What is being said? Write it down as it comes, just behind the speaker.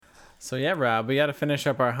So yeah, Rob, we got to finish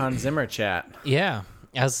up our Hans Zimmer chat. Yeah,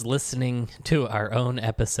 I was listening to our own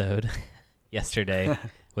episode yesterday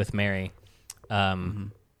with Mary, because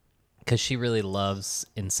she really loves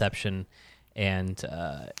Inception, and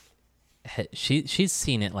she's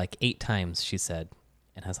seen it like 8 times, she said.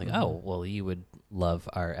 And I was like, oh, well, you would love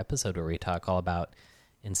our episode where we talk all about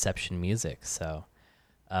Inception music. So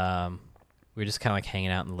we were just kind of like hanging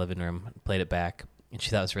out in the living room, played it back, and she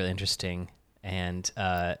thought it was really interesting. And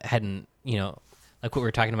hadn't, like what we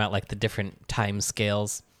were talking about, like the different time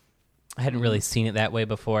scales. I hadn't really seen it that way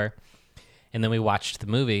before. And then we watched the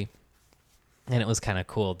movie, and it was kind of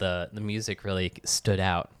cool. The music really stood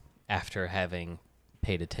out after having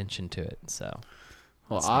paid attention to it. So,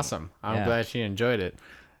 well, awesome. I'm glad she enjoyed it.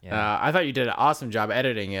 Yeah. I thought you did an awesome job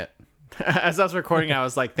editing it. As I was recording, I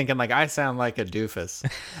was like thinking like I sound like a doofus,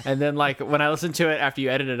 and then like when I listened to it after you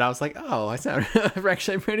edited it, I was like, oh, I sound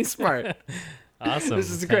actually pretty smart. Awesome. This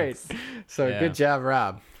is Thanks. great. So good job,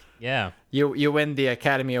 Rob. Yeah. You win the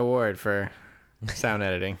Academy Award for sound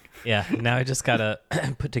editing. Yeah. Now I just gotta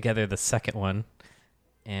put together the second one,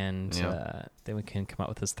 and then we can come up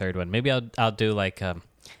with this third one. Maybe I'll do like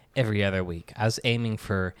every other week. I was aiming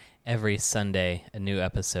for every Sunday a new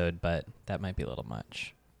episode, but that might be a little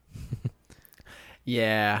much.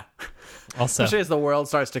 Yeah. Also, especially as the world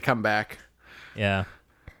starts to come back. Yeah.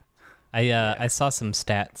 I saw some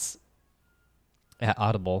stats at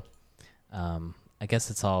Audible. I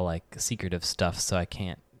guess it's all like secretive stuff, so I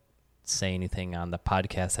can't say anything on the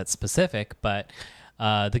podcast that's specific, but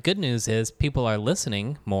the good news is people are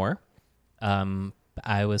listening more.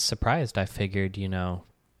 I was surprised. I figured,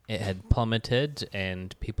 it had plummeted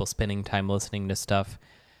and people spending time listening to stuff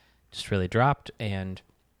just really dropped, and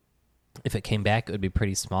if it came back, it would be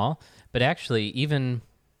pretty small. But actually, even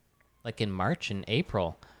like in March and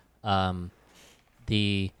April,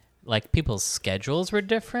 people's schedules were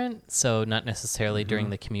different. So not necessarily during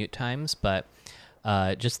the commute times, but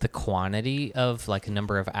just the quantity of like a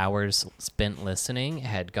number of hours spent listening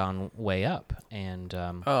had gone way up. And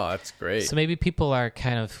oh, that's great. So maybe people are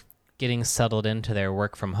kind of getting settled into their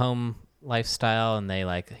work from home lifestyle, and they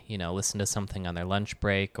listen to something on their lunch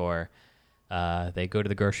break, or they go to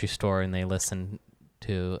the grocery store and they listen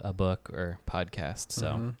to a book or podcast.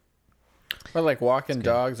 So, or like walking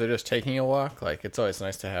dogs or just taking a walk. Like it's always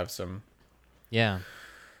nice to have some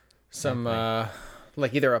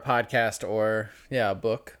like either a podcast or a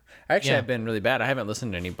book. Actually, I've been really bad. I haven't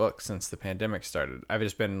listened to any books since the pandemic started. I've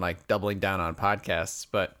just been like doubling down on podcasts,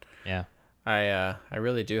 but I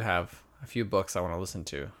really do have a few books I want to listen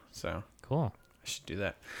to. So cool. I should do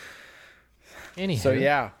that. Anywho.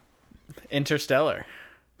 So Interstellar.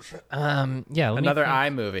 Another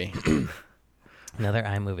iMovie. Another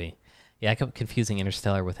iMovie. Yeah, I kept confusing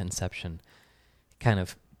Interstellar with Inception. It kind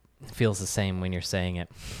of feels the same when you're saying it.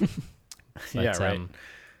 But, yeah, right.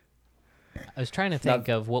 I was trying to think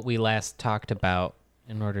of what we last talked about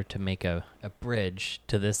in order to make a bridge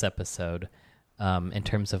to this episode, in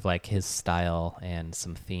terms of like his style and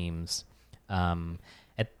some themes.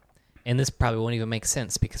 And this probably won't even make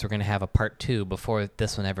sense because we're going to have a part 2 before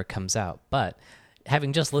this one ever comes out. But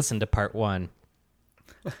having just listened to part 1,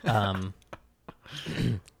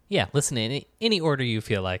 listen in any order you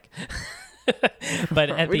feel like. But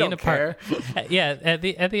at the end of part, at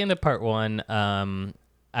the end of part 1,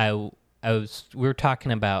 we were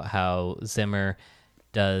talking about how Zimmer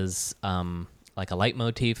does like a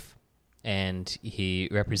leitmotif, and he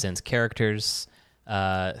represents characters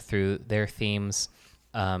through their themes.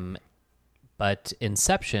 But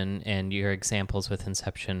Inception, and your examples with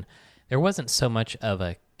Inception, there wasn't so much of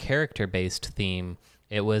a character-based theme.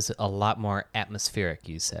 It was a lot more atmospheric,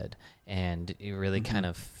 you said, and you really kind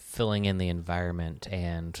of filling in the environment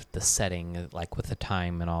and the setting, like with the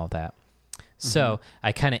time and all that. So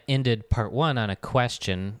I kind of ended part 1 on a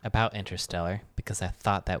question about Interstellar because I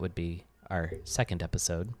thought that would be our second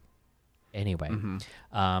episode. Anyway,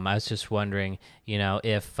 I was just wondering,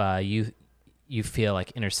 if you feel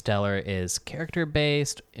like Interstellar is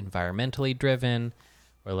character-based, environmentally driven,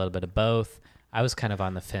 or a little bit of both. I was kind of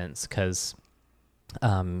on the fence because,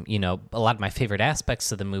 a lot of my favorite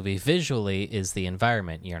aspects of the movie visually is the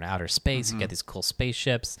environment. You're in outer space, you get these cool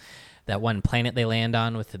spaceships, that one planet they land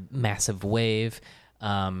on with a massive wave.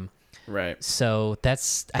 Right. So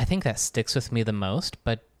I think that sticks with me the most,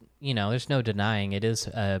 but, there's no denying it is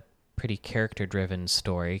a pretty character-driven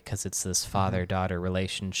story because it's this father-daughter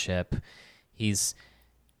relationship. He's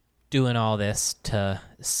doing all this to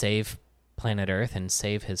save planet Earth and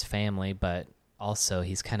save his family, but also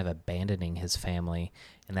he's kind of abandoning his family,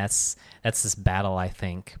 and that's this battle, I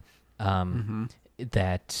think,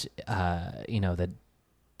 that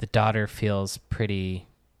the daughter feels pretty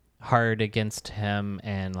hard against him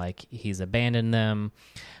and like he's abandoned them,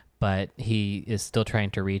 but he is still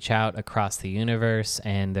trying to reach out across the universe.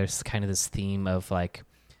 And there's kind of this theme of like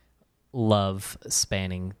love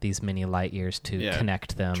spanning these many light years to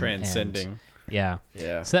connect them, transcending. Yeah.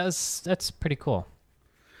 So that's pretty cool.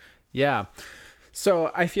 Yeah.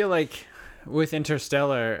 So I feel like with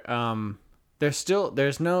Interstellar,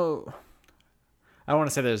 there's no, I don't want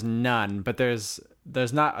to say there's none, but there's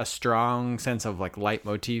not a strong sense of like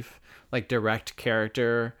leitmotif, like direct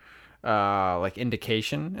character, like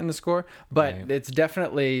indication in the score, but it's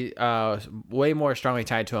definitely way more strongly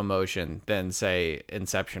tied to emotion than say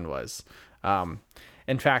Inception was.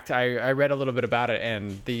 In fact, I read a little bit about it,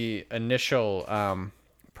 and the initial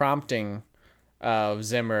prompting of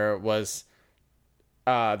Zimmer was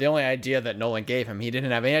the only idea that Nolan gave him. He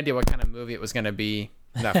didn't have any idea what kind of movie it was going to be.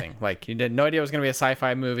 Nothing. Like he had no idea it was going to be a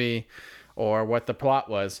sci-fi movie or what the plot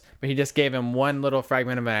was, but he just gave him one little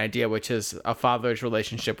fragment of an idea, which is a father's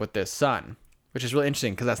relationship with this son, which is really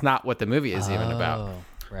interesting because that's not what the movie is even about.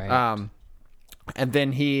 Right. And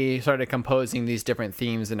then he started composing these different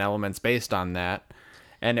themes and elements based on that.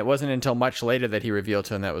 And it wasn't until much later that he revealed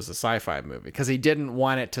to him that it was a sci-fi movie, because he didn't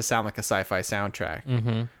want it to sound like a sci-fi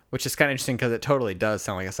soundtrack, which is kind of interesting because it totally does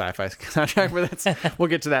sound like a sci-fi soundtrack, but we'll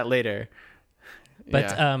get to that later. But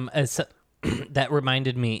that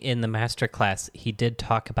reminded me, in the masterclass, he did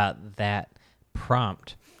talk about that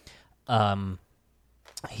prompt.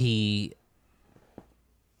 He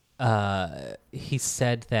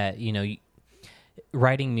said that,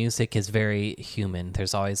 writing music is very human.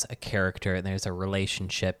 There's always a character and there's a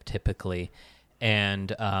relationship typically.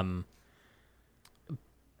 And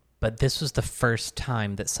but this was the first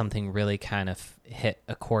time that something really kind of hit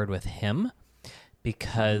a chord with him,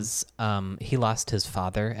 because he lost his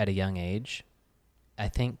father at a young age, I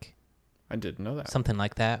think. I didn't know that. Something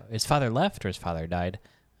like that. His father left or his father died.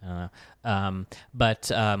 I don't know.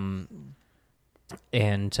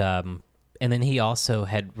 And then he also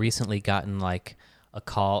had recently gotten like a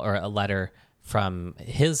call or a letter from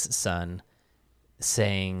his son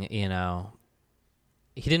saying, he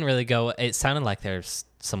didn't really go, it sounded like there's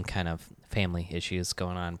some kind of family issues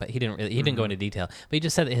going on, but he didn't go into detail. But he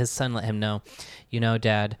just said that his son let him know,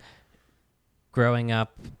 Dad, growing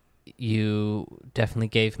up, you definitely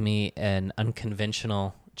gave me an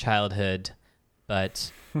unconventional childhood,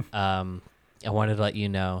 but I wanted to let you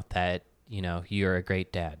know that, you're a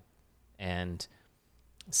great dad. And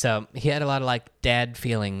so he had a lot of like dad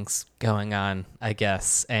feelings going on, I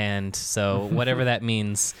guess. And so whatever that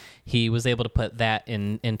means, he was able to put that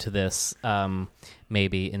into this,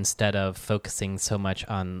 maybe, instead of focusing so much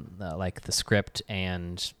on like the script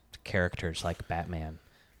and characters like Batman.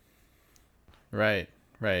 Right.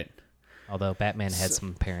 Although Batman had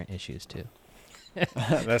some parent issues too.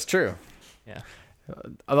 That's true. Yeah.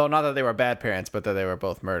 Although not that they were bad parents, but that they were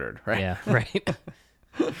both murdered, right? Yeah, right.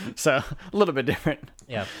 So a little bit different.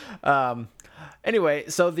 Yeah. Anyway,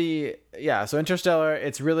 so Interstellar,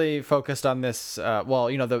 it's really focused on this.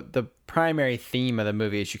 The primary theme of the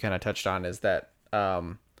movie, as you kind of touched on, is that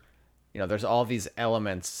there's all these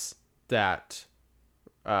elements that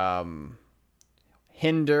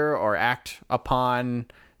hinder or act upon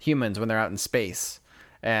humans when they're out in space,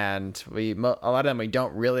 and a lot of them we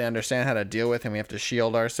don't really understand how to deal with, and we have to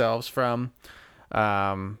shield ourselves from.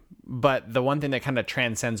 But the one thing that kind of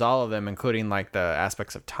transcends all of them, including like the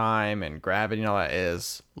aspects of time and gravity and all that,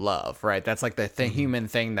 is love, right? That's like the human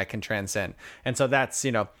thing that can transcend. And so that's,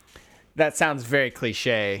 that sounds very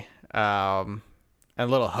cliche, and a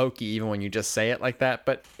little hokey even when you just say it like that.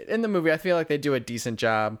 But in the movie, I feel like they do a decent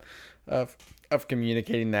job of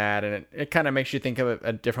communicating that, and it kind of makes you think of it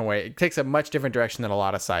a different way. It takes a much different direction than a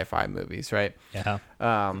lot of sci-fi movies, right? Yeah.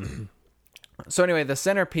 So anyway, the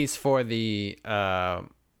centerpiece for the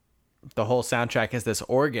whole soundtrack is this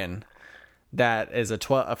organ that is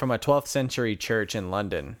from a 12th century church in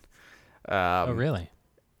London. Oh, really?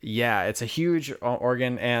 Yeah, it's a huge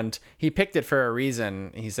organ, and he picked it for a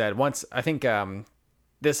reason. He said I think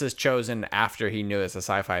this is chosen after he knew it's a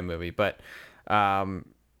sci-fi movie, but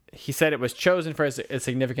he said it was chosen for its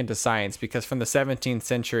significance to science because from the 17th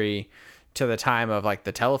century to the time of like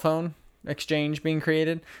the telephone exchange being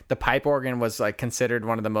created, the pipe organ was like considered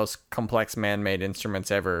one of the most complex man-made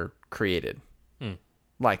instruments ever created.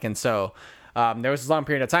 And so there was this long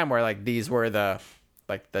period of time where like these were the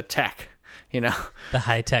tech, the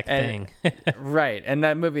high-tech thing. Right. And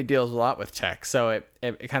that movie deals a lot with tech, so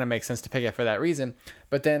it kind of makes sense to pick it for that reason.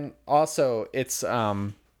 But then also it's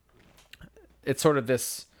sort of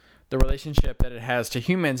the relationship that it has to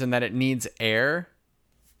humans, and that it needs air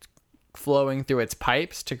flowing through its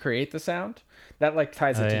pipes to create the sound that like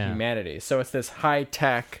ties it to humanity. So it's this high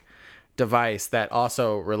tech device that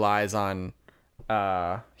also relies on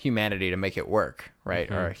humanity to make it work,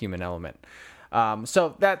 right? Or a human element.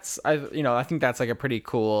 So that's, I think that's like a pretty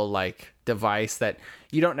cool like device that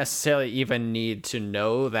you don't necessarily even need to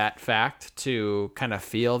know that fact to kind of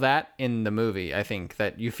feel that in the movie. I think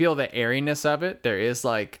that you feel the airiness of it. There is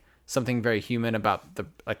like something very human about the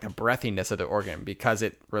breathiness of the organ because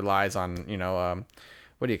it relies on,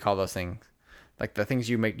 what do you call those things? Like the things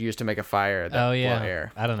you use to make a fire that blow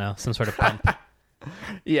air. I don't know, some sort of pump.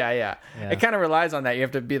 Yeah. It kind of relies on that. You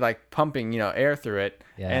have to be like pumping, air through it.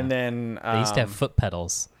 Yeah. And then they used to have foot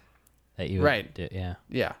pedals that you would do. Yeah.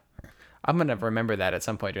 Yeah. I'm going to remember that at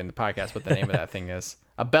some point during the podcast, what the name of that thing is.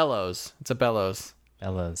 A bellows. It's a bellows.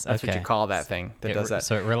 Bellows. That's what you call that thing that does that.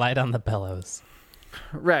 So it relied on the bellows.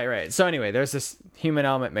 Right. So anyway, there's this human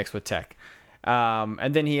element mixed with tech.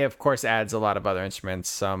 And then he, of course, adds a lot of other instruments,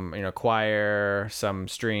 some, choir, some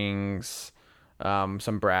strings,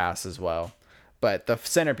 some brass as well. But the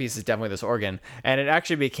centerpiece is definitely this organ. And it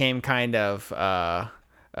actually became kind of,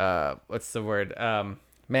 what's the word?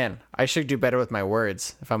 Man, I should do better with my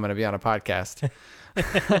words if I'm going to be on a podcast.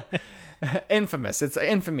 Infamous. It's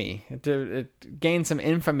infamy. It gained some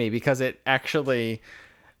infamy because it actually,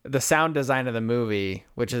 the sound design of the movie,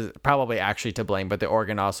 which is probably actually to blame, but the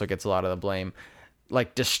organ also gets a lot of the blame,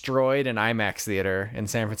 like destroyed an IMAX theater in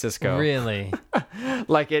San Francisco. Really?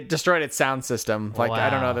 Like it destroyed its sound system. Like, wow. I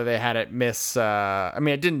don't know that they had it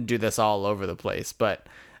it didn't do this all over the place, but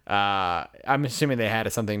I'm assuming they had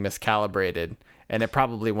something miscalibrated. And it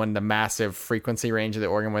probably, when the massive frequency range of the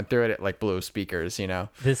organ went through it, it like blew speakers,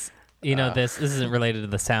 This isn't related to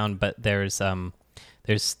the sound, but they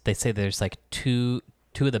say there's like two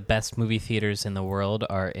of the best movie theaters in the world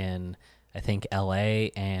are in, I think, LA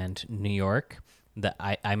and New York, the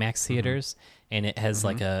IMAX theaters. And it has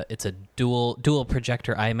it's a dual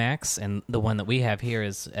projector IMAX. And the one that we have here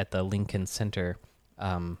is at the Lincoln Center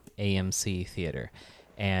AMC theater.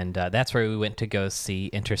 And that's where we went to go see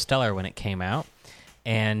Interstellar when it came out.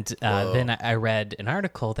 And then I read an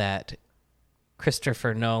article that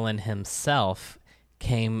Christopher Nolan himself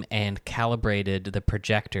came and calibrated the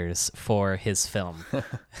projectors for his film.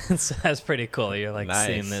 So that's pretty cool. You're like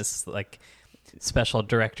seeing this like special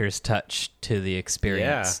director's touch to the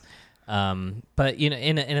experience. Yeah. But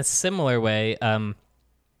in a similar way,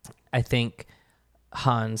 I think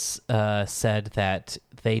Hans said that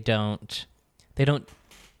they don't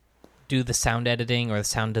do the sound editing or the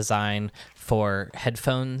sound design for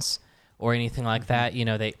headphones or anything like that.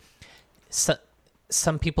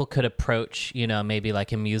 Some people could approach, maybe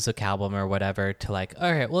like a music album or whatever to like,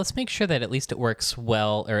 all right, well, let's make sure that at least it works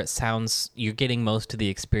well, or it sounds, you're getting most of the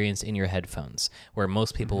experience in your headphones where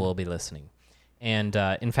most people will be listening. And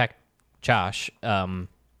in fact, Josh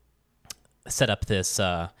set up this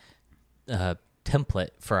template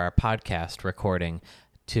for our podcast recording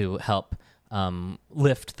to help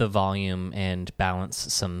lift the volume and balance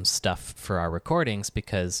some stuff for our recordings,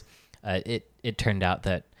 because it turned out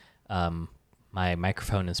that my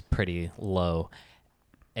microphone is pretty low.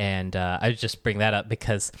 And I just bring that up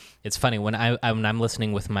because it's funny when I'm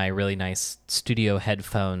listening with my really nice studio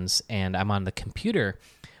headphones and I'm on the computer.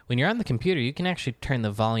 When you're on the computer, you can actually turn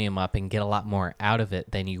the volume up and get a lot more out of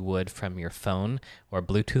it than you would from your phone or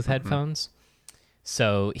Bluetooth headphones.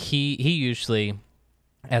 So he usually,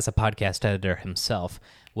 as a podcast editor himself,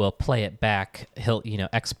 will play it back. He'll,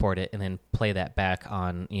 export it and then play that back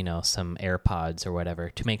on, some AirPods or whatever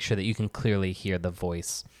to make sure that you can clearly hear the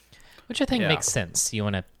voice, which I think makes sense. You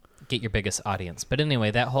want to get your biggest audience. But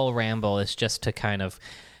anyway, that whole ramble is just to kind of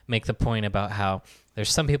make the point about how there's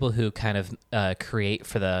some people who kind of create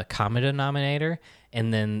for the common denominator,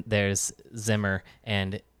 and then there's Zimmer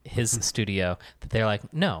and his studio that they're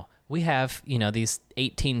like, no, we have, these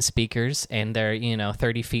 18 speakers and they're,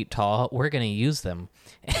 30 feet tall. We're going to use them.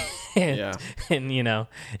 And,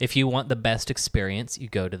 if you want the best experience, you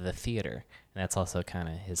go to the theater. And that's also kind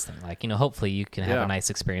of his thing. Like, hopefully you can have a nice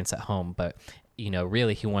experience at home, but,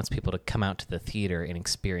 really he wants people to come out to the theater and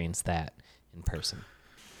experience that in person.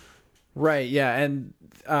 Right. Yeah. And,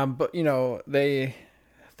 but,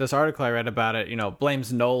 this article I read about it,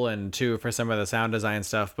 blames Nolan too for some of the sound design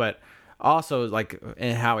stuff, but also like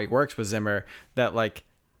in how he works with Zimmer, that like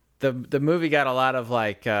the movie got a lot of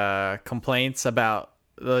like complaints about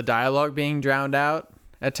the dialogue being drowned out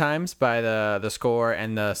at times by the score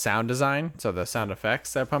and the sound design, so the sound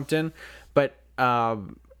effects that are pumped in. But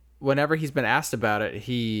whenever he's been asked about it,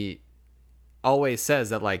 he always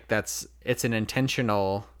says that like it's an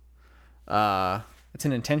intentional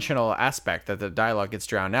aspect that the dialogue gets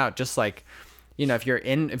drowned out. Just like, if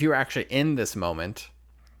you were actually in this moment,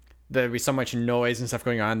 there'd be so much noise and stuff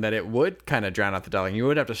going on that it would kind of drown out the dialogue. You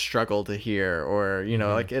would have to struggle to hear, or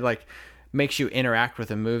like it makes you interact with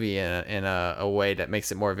a movie in a way that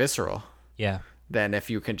makes it more visceral. Yeah. Than if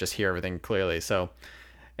you can just hear everything clearly. So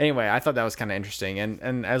anyway, I thought that was kind of interesting.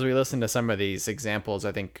 And as we listen to some of these examples,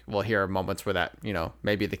 I think we'll hear moments where that,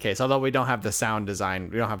 may be the case. Although we don't have the sound design,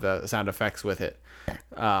 we don't have the sound effects with it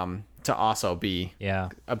to also be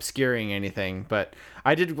obscuring anything. But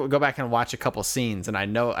I did go back and watch a couple scenes, and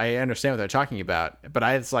I understand what they're talking about. But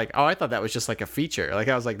I was like, I thought that was just like a feature. Like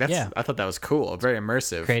I was like, I thought that was cool, very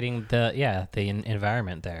immersive, creating the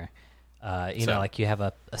environment there. Like you have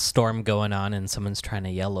a storm going on and someone's trying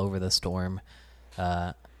to yell over the storm.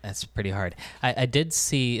 That's pretty hard. I did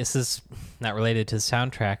see, this is not related to the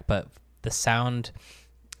soundtrack, but the sound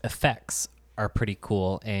effects are pretty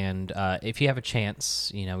cool. And if you have a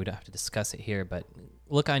chance, we don't have to discuss it here, but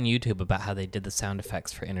look on YouTube about how they did the sound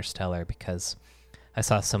effects for Interstellar, because I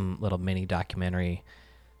saw some little mini documentary.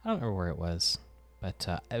 I don't remember where it was, but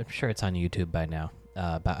I'm sure it's on YouTube by now.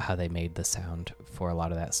 About how they made the sound for a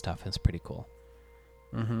lot of that stuff. It's pretty cool.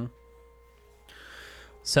 Mm-hmm.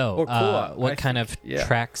 So, what kind of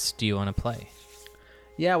tracks do you want to play?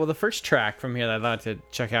 Yeah, well, the first track from here that I'd like to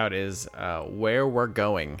check out is Where We're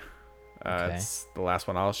Going. It's the last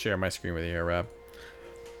one. I'll share my screen with you here, Rob.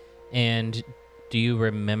 And do you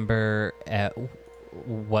remember at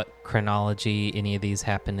what chronology any of these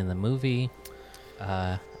happened in the movie?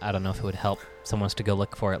 I don't know if it would help. Someone wants to go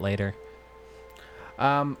look for it later.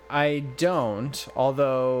 I don't,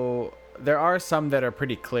 although there are some that are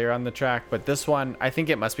pretty clear on the track, but this one, I think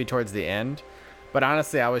it must be towards the end. But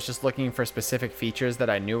honestly, I was just looking for specific features that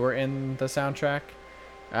I knew were in the soundtrack,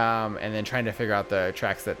 and then trying to figure out the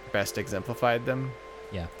tracks that best exemplified them.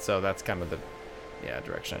 Yeah. So that's kind of the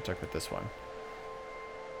direction I took with this one.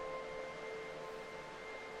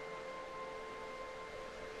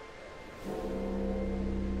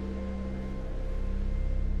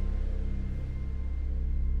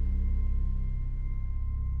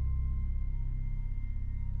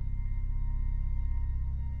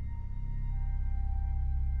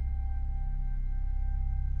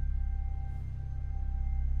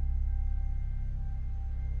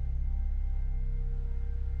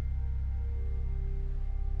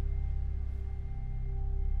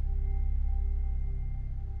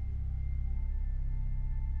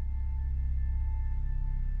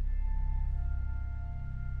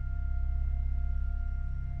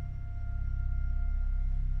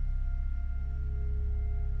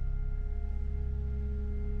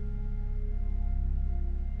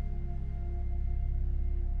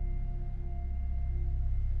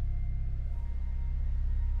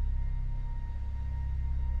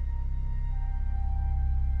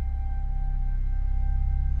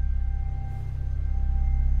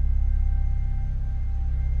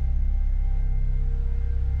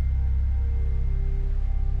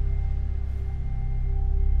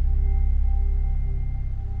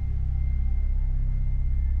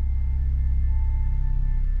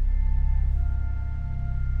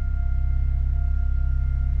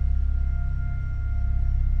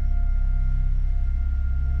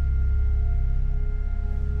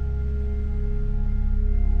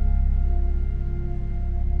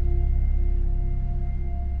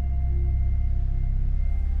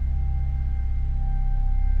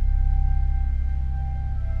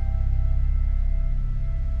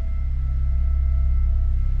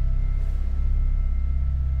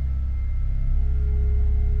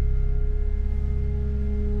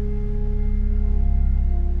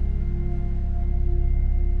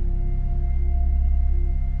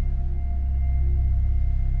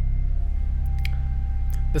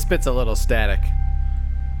 This bit's a little static,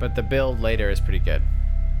 but the build later is pretty good.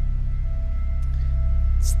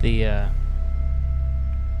 It's the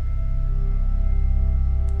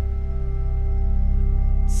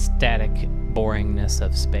static boringness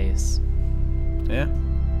of space. Yeah.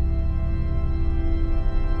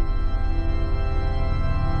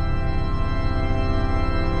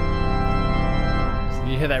 So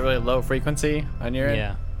you hear that really low frequency on your end?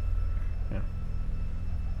 Yeah.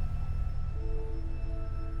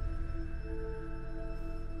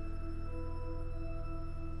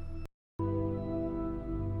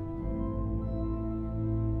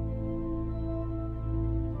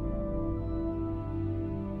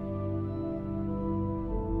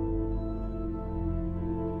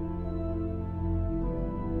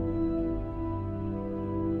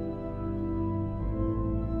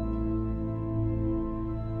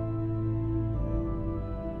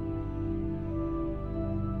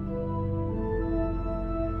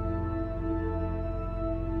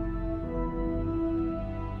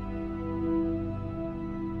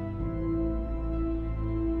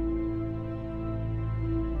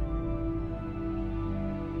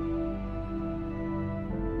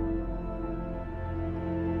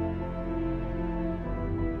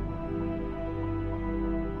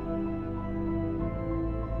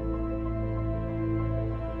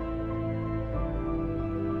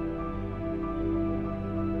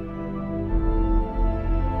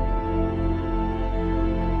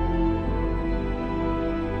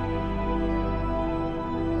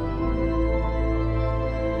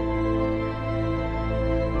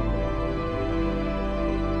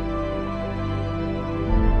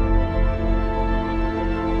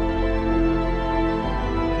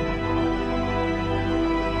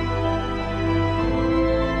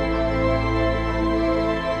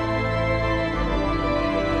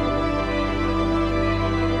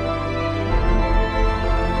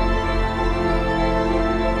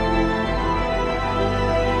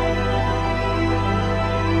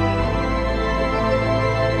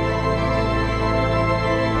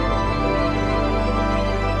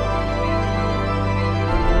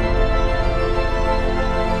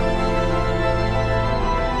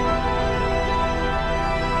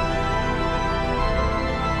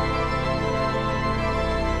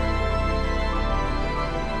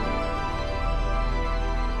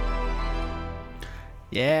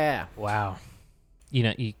 Yeah. Wow.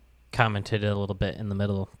 You commented a little bit in the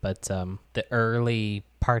middle, but the early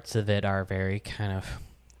parts of it are very kind of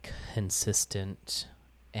consistent,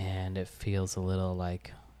 and it feels a little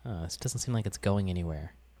like, oh, this doesn't seem like it's going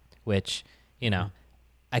anywhere, which,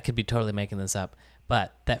 I could be totally making this up,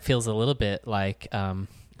 but that feels a little bit like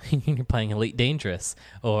you're playing Elite Dangerous,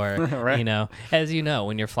 or, right. As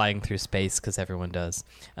when you're flying through space, because everyone does.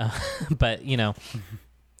 But,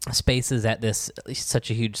 space is at such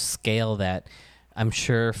a huge scale that I'm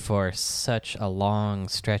sure for such a long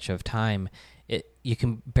stretch of time, you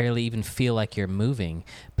can barely even feel like you're moving,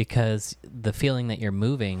 because the feeling that you're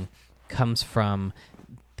moving comes from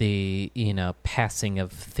the passing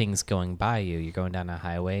of things going by you. You're going down a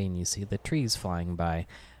highway and you see the trees flying by.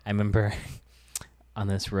 I remember on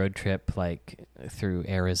this road trip, like through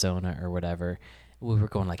Arizona or whatever, we were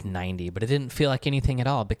going like 90, but it didn't feel like anything at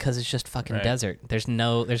all, because it's just fucking desert. There's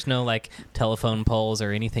no like telephone poles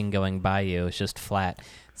or anything going by you. It's just flat.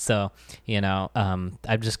 So, I'm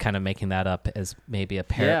just kind of making that up as maybe a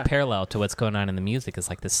parallel to what's going on in the music. Is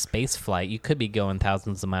like this space flight. You could be going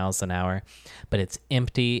thousands of miles an hour, but it's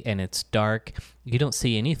empty and it's dark. You don't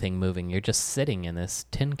see anything moving. You're just sitting in this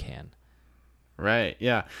tin can. Right.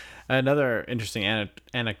 Yeah. Another interesting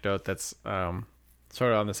anecdote that's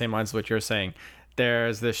sort of on the same lines of what you're saying.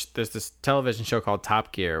 There's this television show called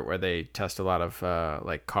Top Gear where they test a lot of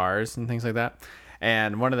like cars and things like that.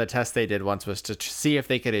 And one of the tests they did once was to see if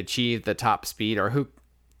they could achieve the top speed, or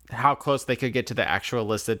how close they could get to the actual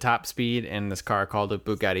listed top speed in this car called a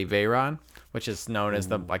Bugatti Veyron, which is known as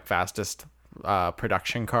the like fastest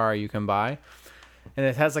production car you can buy. And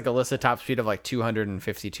it has like a listed top speed of like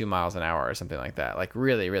 252 miles an hour or something like that, like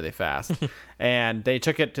really, really fast. And they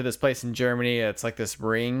took it to this place in Germany. It's like this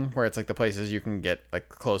ring where it's like the places you can get like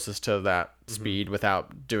closest to that speed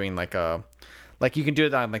without doing like you can do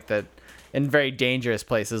it on like in very dangerous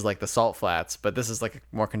places like the salt flats, but this is like a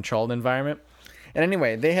more controlled environment. And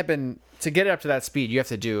anyway, they have been, to get it up to that speed, you have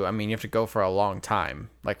to go for a long time,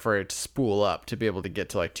 like for it to spool up to be able to get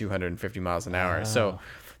to like 250 miles an hour. So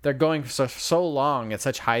they're going so long at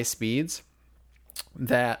such high speeds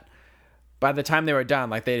that by the time they were done,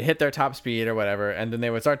 like they'd hit their top speed or whatever, and then they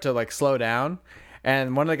would start to like slow down.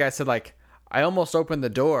 And one of the guys said, like, I almost opened the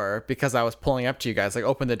door because I was pulling up to you guys, like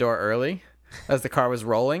opened the door early as the car was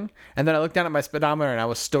rolling. And then I looked down at my speedometer and I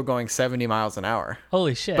was still going 70 miles an hour.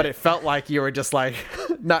 Holy shit. But it felt like you were just like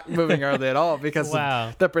not moving early at all because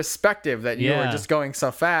of the perspective that you were just going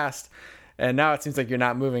so fast. And now it seems like you're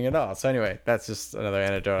not moving at all. So anyway, that's just another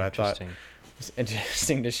anecdote I thought was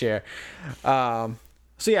interesting to share. So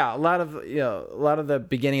yeah, a lot of the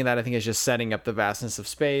beginning of that I think is just setting up the vastness of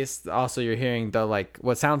space. Also, you're hearing the like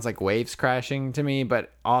what sounds like waves crashing to me,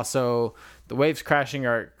 but also the waves crashing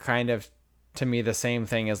are kind of to me the same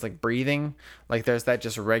thing as like breathing. Like there's that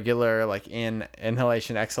just regular like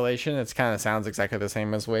inhalation, exhalation. It's kind of sounds exactly the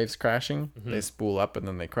same as waves crashing. Mm-hmm. They spool up and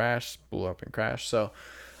then they crash, spool up and crash. So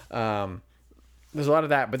there's a lot of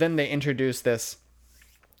that, but then they introduce this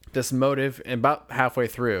motive about halfway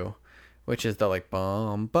through, which is the like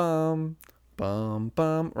bum bum bum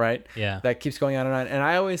bum, right? Yeah. That keeps going on and on. And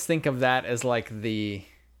I always think of that as like the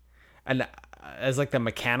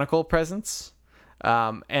mechanical presence.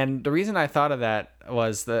 And the reason I thought of that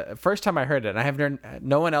was the first time I heard it, and I have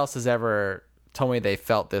no one else has ever told me they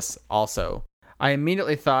felt this also. I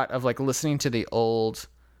immediately thought of like listening to the old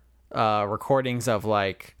recordings of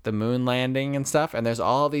like the moon landing and stuff, and there's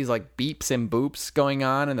all these like beeps and boops going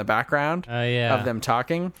on in the background of them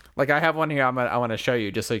talking. Like I have one here I want to show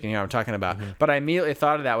you just so you can hear what I'm talking about. Mm-hmm. But I immediately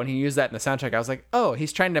thought of that when he used that in the soundtrack. I was like, oh,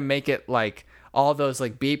 he's trying to make it like all those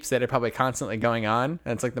like beeps that are probably constantly going on,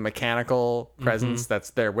 and it's like the mechanical presence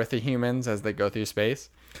that's there with the humans as they go through space.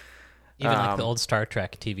 Even like the old Star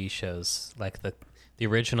Trek TV shows, like the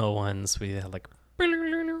original ones, we had like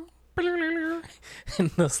and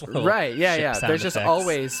those little right, yeah. There's just effects.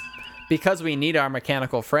 always, because we need our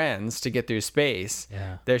mechanical friends to get through space.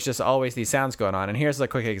 Yeah. There's just always these sounds going on, and here's a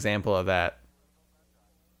quick example of that.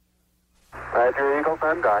 Roger, Eagle,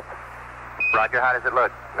 contact. Roger, how does it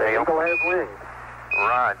look? The Eagle has wings.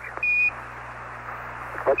 Roger.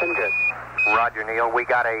 Looking good. Roger, Neil. We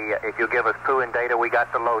got if you give us crew and data, we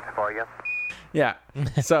got the loads for you. Yeah.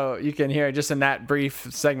 So you can hear just in that brief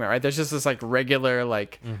segment, right? There's just this like regular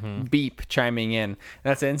like beep chiming in.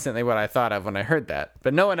 That's instantly what I thought of when I heard that.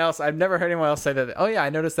 But no one else, I've never heard anyone else say that. Oh yeah, I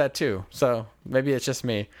noticed that too. So maybe it's just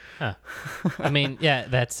me. Huh. I mean, yeah,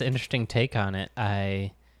 that's an interesting take on it.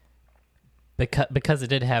 Because it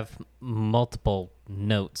did have multiple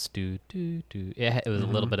notes, it was a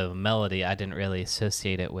little bit of a melody. I didn't really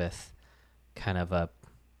associate it with kind of a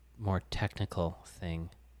more technical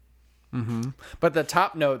thing. But the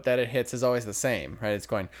top note that it hits is always the same, right? It's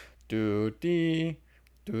going do dee,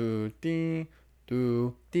 do dee,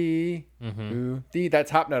 do dee, do dee. That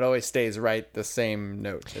top note always stays right the same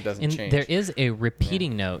note. It doesn't change. There is a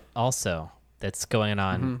repeating note also that's going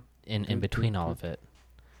on in between all of it.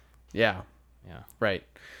 Yeah. Yeah. Right.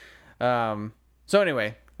 So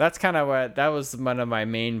anyway, that's kind of that was one of my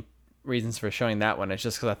main reasons for showing that one. It's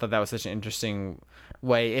just because I thought that was such an interesting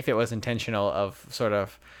way, if it was intentional, of sort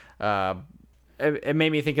of it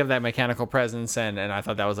made me think of that mechanical presence, and I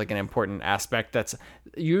thought that was like an important aspect that's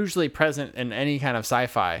usually present in any kind of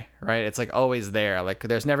sci-fi, right? It's like always there. Like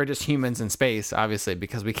there's never just humans in space, obviously,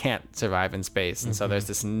 because we can't survive in space. And so there's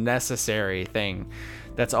this necessary thing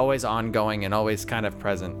that's always ongoing and always kind of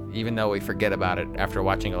present, even though we forget about it after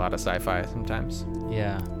watching a lot of sci-fi sometimes.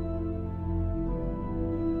 Yeah.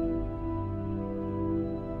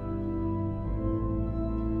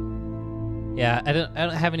 Yeah, I don't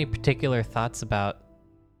have any particular thoughts about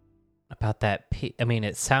that. I mean,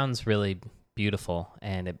 it sounds really beautiful,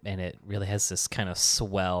 and it really has this kind of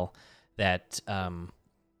swell that I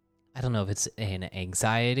don't know if it's an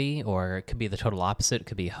anxiety, or it could be the total opposite. It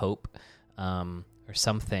could be hope, or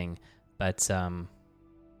something. But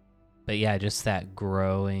yeah, just that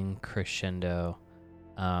growing crescendo,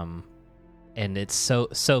 and it's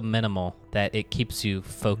so minimal that it keeps you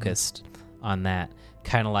focused on that.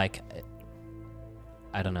 Kind of like,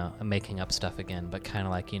 I don't know, I'm making up stuff again, but kind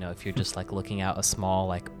of like, if you're just like looking out a small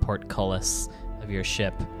like portcullis of your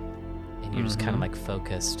ship, and you're just kind of like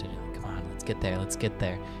focused, and you're like, come on, let's get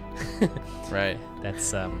there. Right.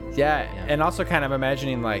 That's yeah, and also kind of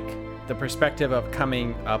imagining like the perspective of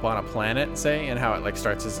coming up on a planet, say, and how it like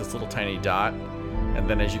starts as this little tiny dot, and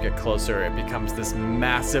then as you get closer, it becomes this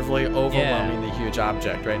massively overwhelmingly huge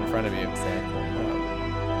object right in front of you. Exactly.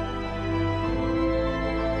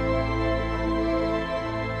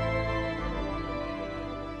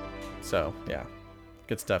 So, yeah,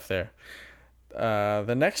 good stuff there.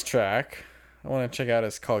 The next track I want to check out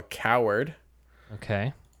is called Coward.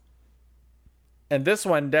 Okay. And this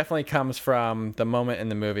one definitely comes from the moment in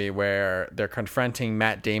the movie where they're confronting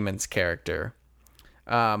Matt Damon's character,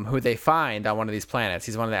 who they find on one of these planets.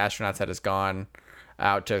 He's one of the astronauts that has gone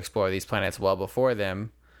out to explore these planets well before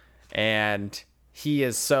them. And he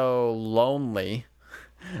is so lonely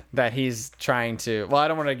that he's trying to... Well, I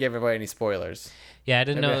don't want to give away any spoilers. Yeah, I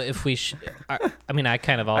didn't know if we should... I mean, I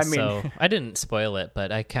kind of also... I didn't spoil it,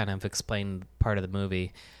 but I kind of explained part of the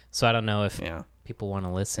movie. So I don't know if people want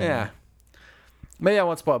to listen. Yeah. Maybe I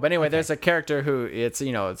won't spoil. But anyway, there's a character who it's,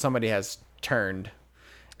 somebody has turned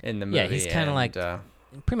in the movie. Yeah, he's kind of like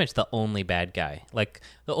pretty much the only bad guy. Like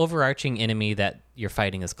the overarching enemy that you're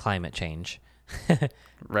fighting is climate change.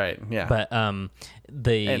 Right, yeah. But and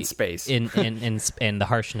space. in the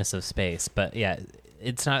harshness of space. But yeah,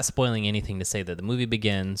 it's not spoiling anything to say that the movie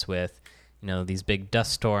begins with, these big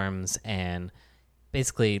dust storms, and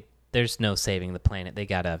basically there's no saving the planet. They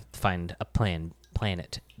gotta find a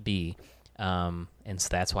planet B, and so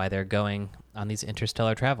that's why they're going on these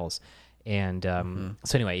interstellar travels. And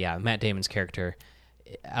so anyway, yeah, Matt Damon's character,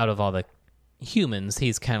 out of all the humans,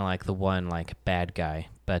 he's kind of like the one like bad guy,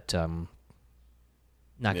 but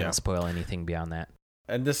not gonna spoil anything beyond that.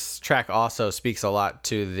 And this track also speaks a lot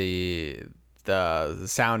to the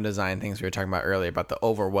sound design things we were talking about earlier, about the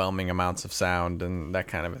overwhelming amounts of sound and that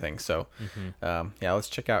kind of a thing. So, let's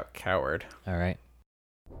check out Coward. All right.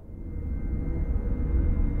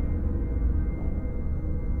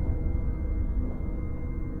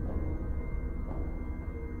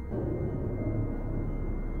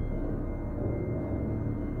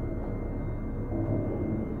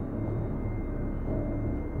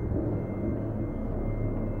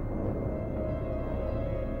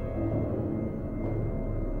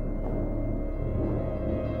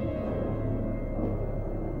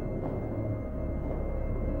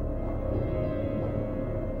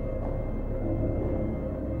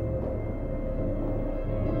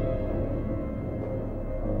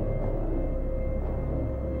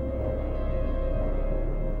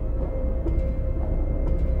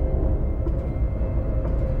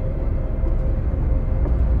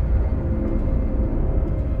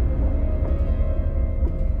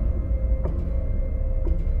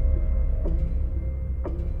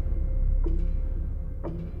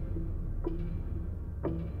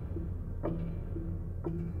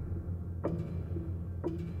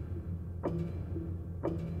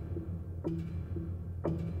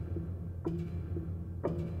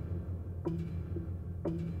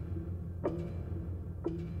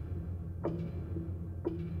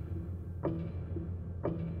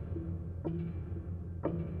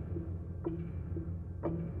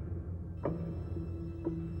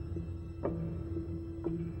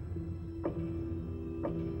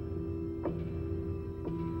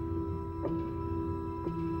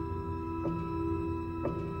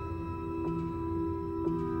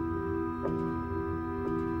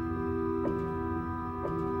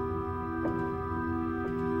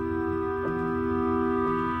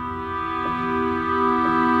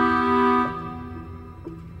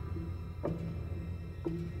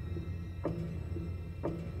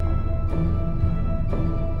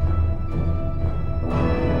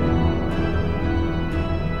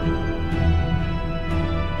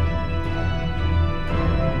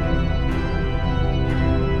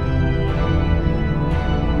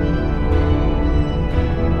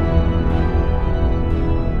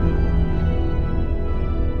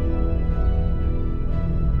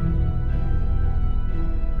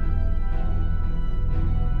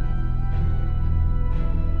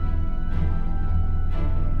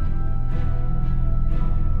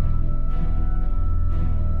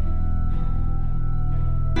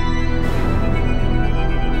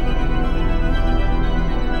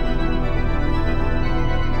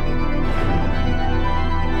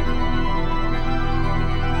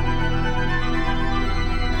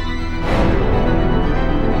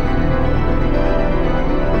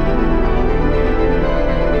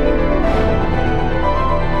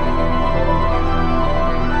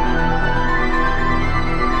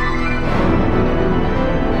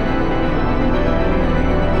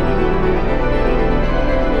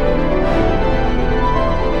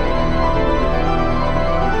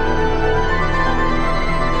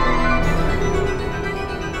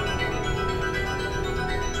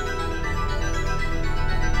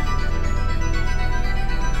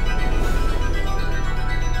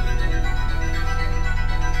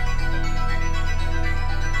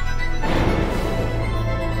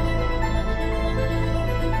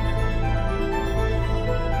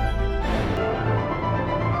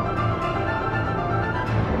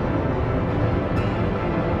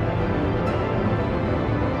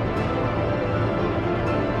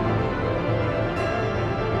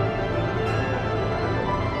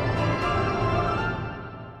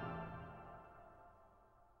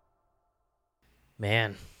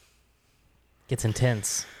 Man, gets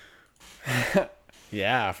intense.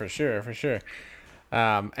 Yeah, for sure.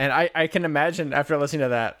 And I can imagine after listening to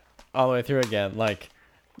that all the way through again, like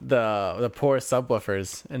the poor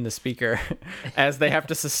subwoofers in the speaker as they have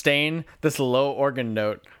to sustain this low organ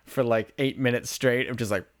note for like 8 minutes straight of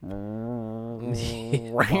just like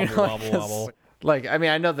Wobble, wobble. Like, I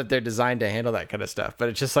mean, I know that they're designed to handle that kind of stuff, but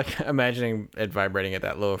it's just like imagining it vibrating at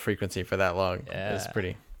that low frequency for that long is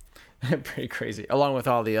pretty crazy, along with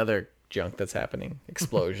all the other junk that's happening,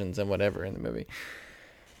 explosions and whatever in the movie.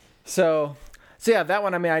 So yeah, that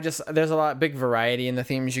one, I mean, there's a lot, big variety in the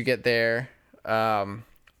themes you get there.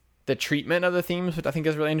 The treatment of the themes, which I think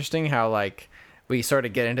is really interesting, how like we sort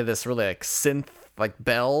of get into this really like synth, like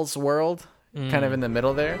bells world kind of in the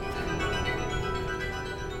middle there.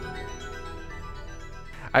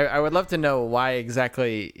 I would love to know why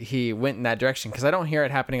exactly he went in that direction, because I don't hear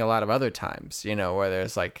it happening a lot of other times, you know, where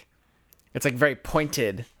there's like, it's like very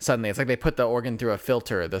pointed suddenly. It's like they put the organ through a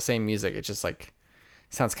filter, the same music. It just like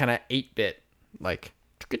sounds kind of 8-bit, like,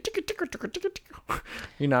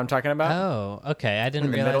 you know what I'm talking about? Oh, okay. I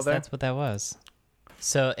didn't realize that's what that was.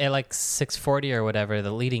 So at like 6:40 or whatever,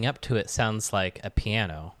 the leading up to it sounds like a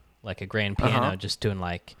piano, like a grand piano, just doing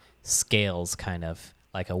like scales, kind of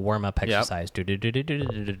like a warm-up exercise. And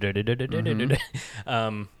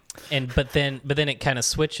but then it kind of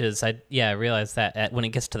switches. I realized that when it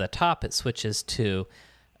gets to the top, it switches to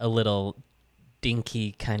a little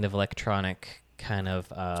dinky kind of electronic kind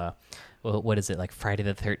of what is it, like Friday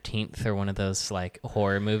the 13th or one of those like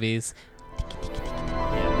horror movies.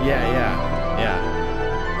 Yeah.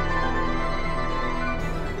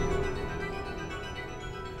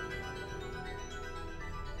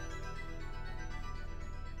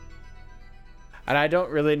 And I don't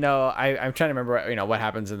really know. I'm trying to remember, you know, what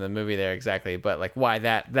happens in the movie there exactly, but like why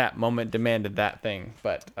that moment demanded that thing.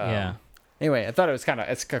 But anyway, I thought it's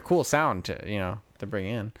a cool sound to bring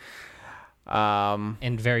in.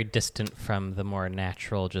 And very distant from the more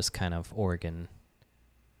natural, just kind of organ.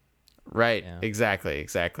 Right. Yeah.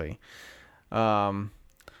 Exactly. So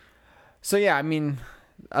yeah, I mean,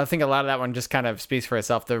 I think a lot of that one just kind of speaks for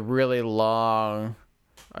itself. The really long,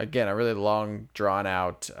 drawn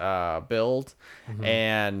out build,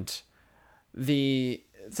 and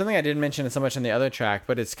something I didn't mention so much in the other track,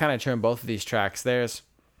 but it's kind of true in both of these tracks. There's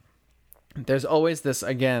always this,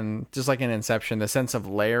 again, just like in Inception, the sense of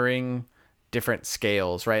layering different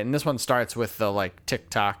scales, right? And this one starts with the like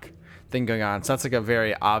tick-tock thing going on, so that's like a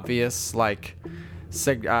very obvious like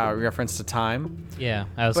reference to time. Yeah,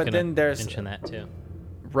 I was going to mention that too.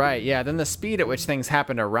 Right, yeah. Then the speed at which things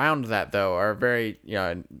happen around that, though, are very,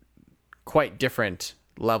 quite different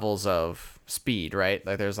levels of speed, right?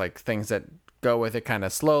 Like there's like things that go with it kind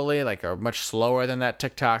of slowly, like are much slower than that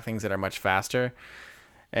tick-tock, things that are much faster.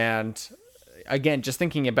 And again, just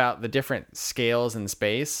thinking about the different scales in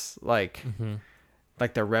space, like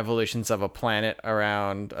the revolutions of a planet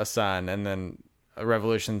around a sun, and then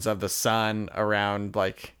revolutions of the sun around,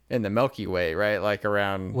 like, in the Milky Way, right? Like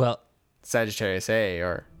around Sagittarius A,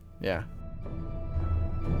 or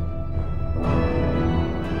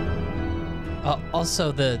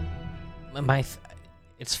also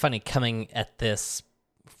it's funny coming at this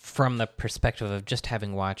from the perspective of just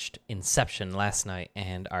having watched Inception last night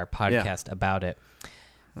and our podcast about it.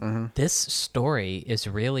 This story is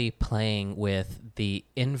really playing with the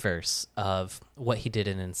inverse of what he did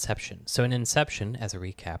in Inception. So in Inception, as a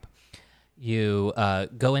recap, you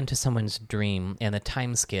go into someone's dream, and the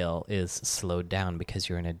time scale is slowed down because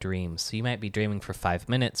you're in a dream. So you might be dreaming for 5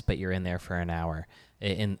 minutes, but you're in there for an hour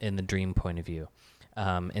in the dream point of view.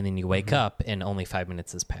 And then you wake up, and only 5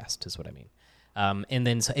 minutes has passed, is what I mean. And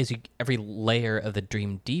then so every layer of the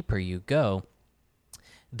dream deeper you go,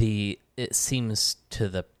 it seems to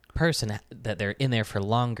the person that they're in there for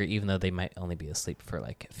longer, even though they might only be asleep for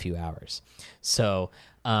like a few hours. So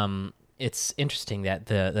it's interesting that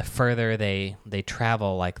the further they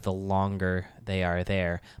travel, like the longer they are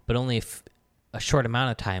there, but only if a short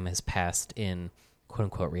amount of time has passed in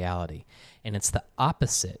quote-unquote reality. And it's the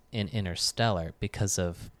opposite in Interstellar because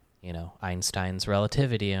of, Einstein's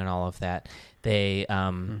relativity and all of that. They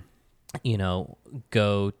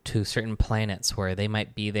go to certain planets where they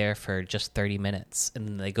might be there for just 30 minutes, and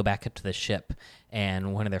then they go back up to the ship,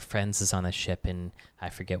 and one of their friends is on the ship, and I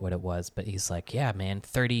forget what it was, but he's like, yeah, man,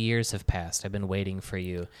 30 years have passed. I've been waiting for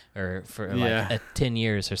you, or for 10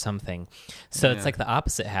 years or something. So it's like the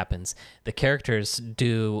opposite happens. The characters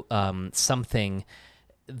do something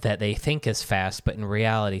that they think is fast, but in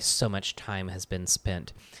reality, so much time has been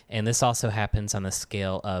spent. And this also happens on the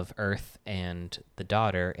scale of Earth and the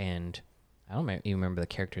daughter, and I don't even remember the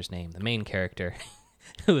character's name, the main character.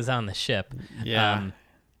 who was on the ship. Yeah.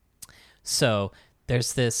 So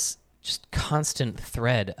there's this just constant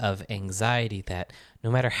thread of anxiety that no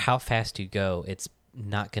matter how fast you go, it's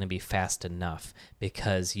not going to be fast enough,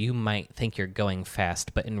 because you might think you're going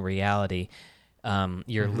fast, but in reality,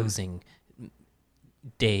 you're losing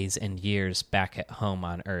days and years back at home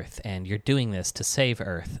on Earth, and you're doing this to save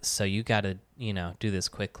Earth, so you got to, do this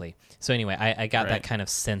quickly. So anyway, I got that kind of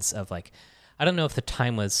sense of like, I don't know if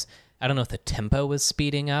the tempo was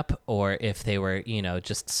speeding up or if they were,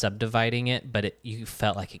 just subdividing it, but you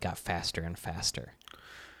felt like it got faster and faster.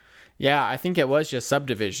 Yeah, I think it was just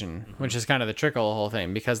subdivision, which is kind of the trick of the whole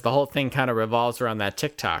thing, because the whole thing kind of revolves around that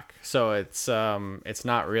tick-tock. So it's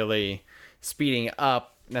not really speeding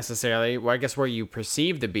up necessarily. Well, I guess where you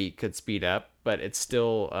perceive the beat could speed up, but it's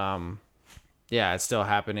still, it's still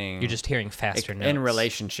happening. You're just hearing faster notes. In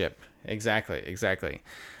relationship. Exactly.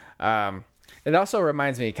 It also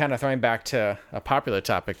reminds me, kind of throwing back to a popular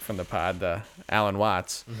topic from the pod, the Alan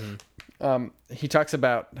Watts. He talks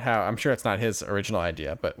about how, I'm sure it's not his original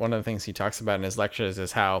idea, but one of the things he talks about in his lectures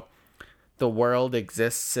is how the world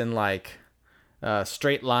exists in like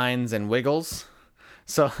straight lines and wiggles.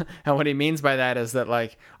 So, and what he means by that is that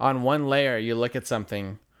like on one layer, you look at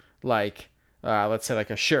something like, let's say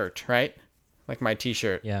like a shirt, right? Like my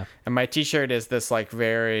t-shirt. Yeah. And my t-shirt is this like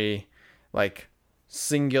very like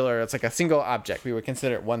singular, it's like a single object. We would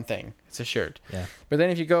consider it one thing. It's a shirt. Yeah. But then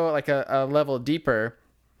if you go like a level deeper,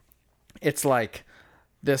 it's like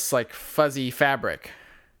this like fuzzy fabric,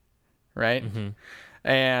 right?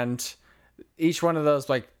 And each one of those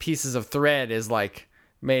like pieces of thread is like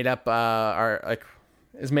made up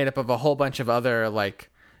is made up of a whole bunch of other like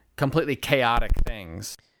completely chaotic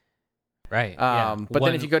things. Right. But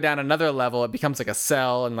then if you go down another level, it becomes like a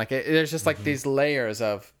cell, and like there's just like these layers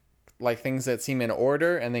of like things that seem in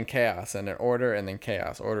order and then chaos, and in order and then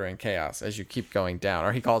chaos, order and chaos as you keep going down.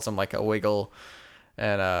 Or he calls them like a wiggle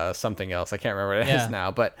and something else. I can't remember what it is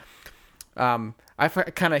now, but I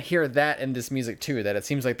kind of hear that in this music too, that it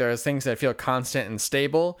seems like there's things that feel constant and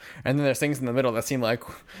stable, and then there's things in the middle that seem like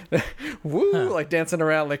woo, like dancing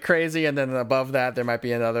around like crazy, and then above that there might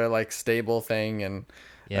be another like stable thing. And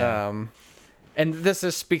and this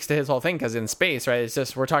just speaks to his whole thing, because in space, right, it's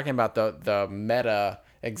just, we're talking about the meta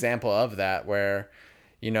example of that, where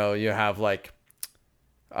you have like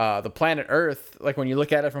the planet Earth, like when you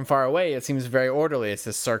look at it from far away, it seems very orderly. It's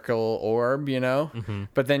this circle orb,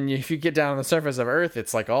 but then if you get down on the surface of Earth,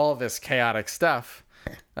 it's like all this chaotic stuff.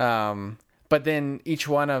 But then each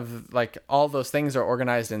one of like all those things are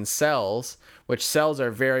organized in cells, which cells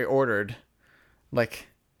are very ordered. Like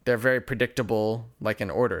they're very predictable, like and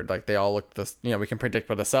ordered. Like they all look this, we can predict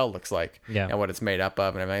what a cell looks like and what it's made up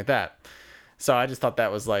of and everything like that. So I just thought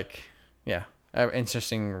that was like, an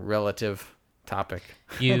interesting relative topic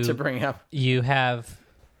to bring up. You have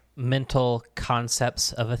mental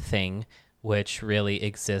concepts of a thing which really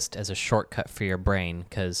exist as a shortcut for your brain,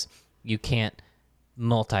 because you can't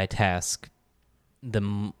multitask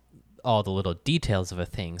all the little details of a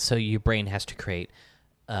thing. So your brain has to create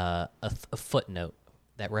a footnote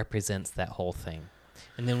that represents that whole thing.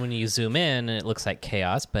 And then when you zoom in, it looks like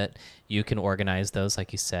chaos, but you can organize those,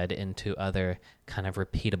 like you said, into other kind of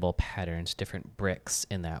repeatable patterns, different bricks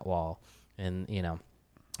in that wall. And,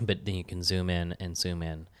 but then you can zoom in,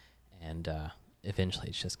 and eventually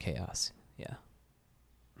it's just chaos.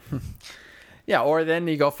 Yeah. Yeah, or then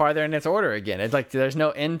you go farther and it's order again. It's like there's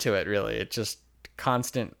no end to it, really. It's just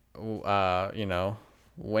constant,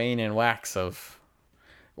 wane and wax of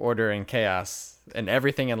order and chaos and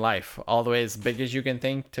everything in life, all the way as big as you can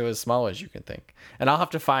think to as small as you can think. And I'll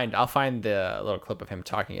find the little clip of him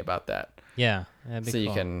talking about that. Yeah, that'd be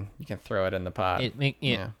so cool. you can throw it in the pod.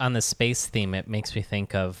 On the space theme, it makes me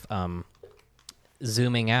think of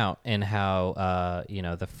zooming out, and how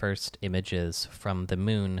the first images from the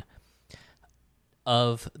moon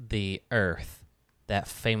of the Earth, that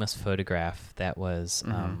famous photograph that was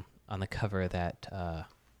on the cover of that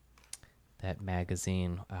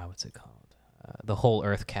magazine. What's it called? The Whole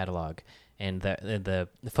Earth catalog, and the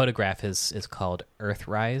photograph is called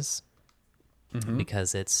Earthrise,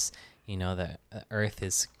 because it's the Earth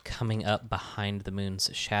is coming up behind the moon's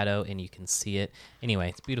shadow, and you can see it. Anyway,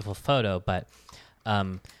 it's a beautiful photo, but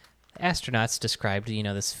astronauts described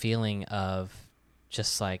this feeling of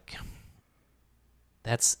just like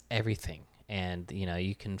that's everything, and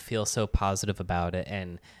you can feel so positive about it,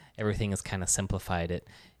 and everything is kind of simplified.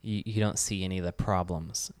 You don't see any of the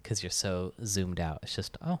problems because you're so zoomed out. It's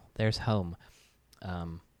just, oh, there's home.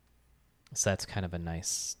 So that's kind of a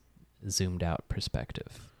nice zoomed out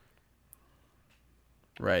perspective.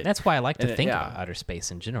 Right. That's why I like to think about outer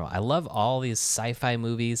space in general. I love all these sci-fi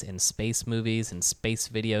movies and space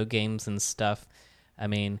video games and stuff. I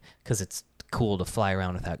mean, because it's cool to fly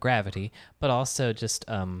around without gravity, but also just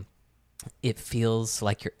it feels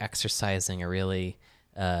like you're exercising a really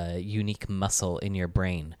unique muscle in your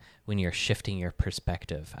brain when you're shifting your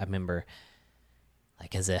perspective. I remember,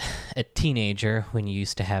 like, as a teenager, when you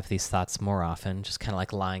used to have these thoughts more often, just kind of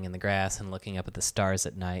like lying in the grass and looking up at the stars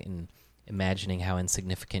at night and imagining how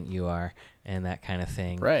insignificant you are and that kind of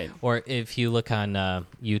thing. Right. Or if you look on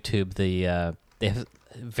YouTube, they have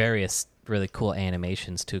various really cool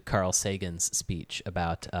animations to Carl Sagan's speech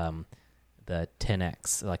about the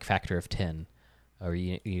 10x, like factor of 10. Or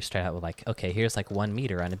you start out with like, okay, here's like 1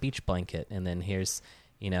 meter on a beach blanket, and then here's,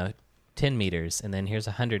 10 meters, and then here's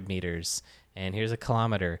 100 meters, and here's a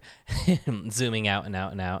kilometer, zooming out and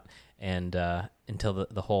out and out, and until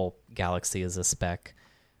the whole galaxy is a speck.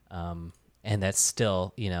 And that's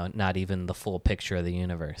still, not even the full picture of the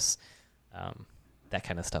universe. That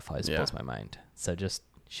kind of stuff always blows my mind. So just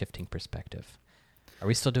shifting perspective. Are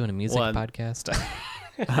we still doing a music podcast?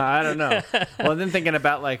 I don't know. Well, then thinking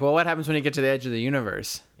about what happens when you get to the edge of the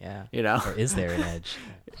universe? Yeah. Or is there an edge?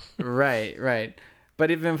 Right. But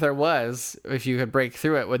even if there was, if you could break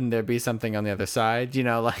through it, wouldn't there be something on the other side?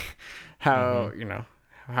 How,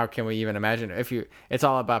 how can we even imagine? It's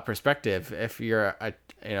all about perspective. If you're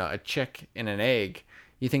a chick in an egg,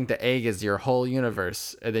 you think the egg is your whole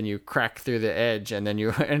universe, and then you crack through the edge, and then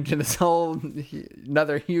you enter this whole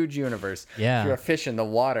another huge universe. Yeah. If you're a fish in the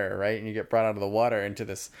water, right? And you get brought out of the water into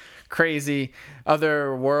this crazy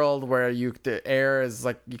other world where the air is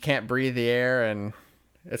like, you can't breathe the air, and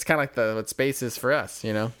it's kind of like what space is for us,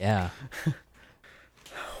 Yeah.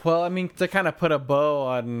 Well, I mean, to kind of put a bow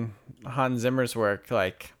on Hans Zimmer's work,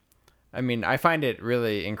 I find it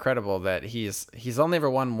really incredible that he's only ever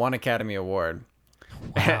won one Academy Award.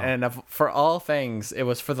 Wow. And for all things, it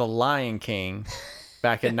was for The Lion King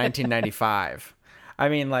back in 1995. I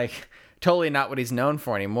mean, totally not what he's known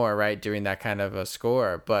for anymore, right? Doing that kind of a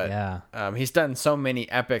score. But he's done so many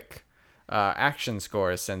epic action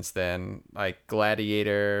scores since then, like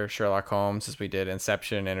Gladiator, Sherlock Holmes, as we did,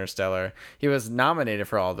 Inception, Interstellar. He was nominated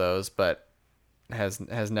for all those, but has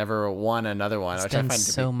never won another one, He's which done I find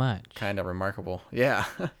so much. Kind of remarkable. Yeah.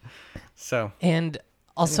 So. And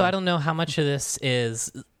also, I don't know how much of this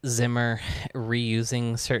is Zimmer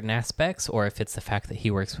reusing certain aspects, or if it's the fact that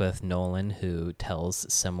he works with Nolan, who tells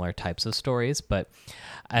similar types of stories. But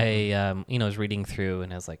I, was reading through,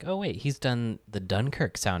 and I was like, oh wait, he's done the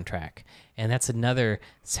Dunkirk soundtrack, and that's another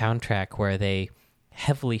soundtrack where they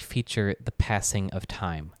heavily feature the passing of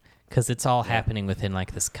time, because it's all happening within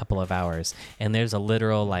this couple of hours, and there's a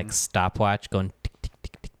literal stopwatch going tick tick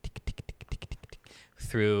tick tick tick tick tick tick tick tick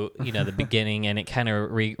through the beginning, and it kind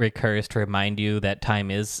of recurs to remind you that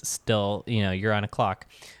time is still you're on a clock.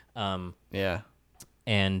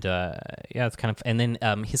 And it's kind of, and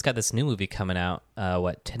then he's got this new movie coming out,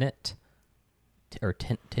 Tenet,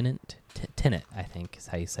 Tenet, I think is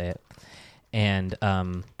how you say it. And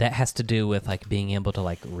that has to do with being able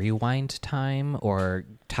to rewind time, or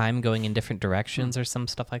time going in different directions, or some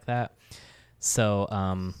stuff like that.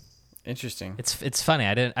 So interesting. It's funny.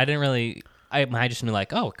 I didn't really. I just knew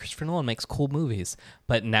Christopher Nolan makes cool movies,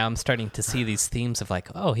 but now I'm starting to see these themes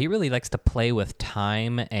of he really likes to play with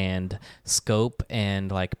time and scope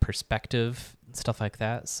and perspective and stuff like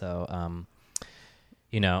that. So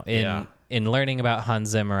in learning about Hans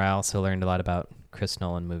Zimmer, I also learned a lot about Chris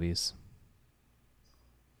Nolan movies.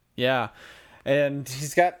 Yeah, and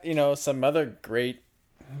he's got some other great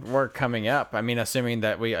work coming up. I mean, assuming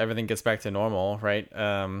that everything gets back to normal, right?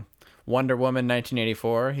 Wonder Woman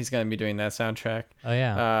 1984. He's going to be doing that soundtrack. Oh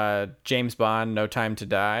yeah. James Bond, No Time to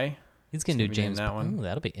Die. He's going to do James Bond. Ooh,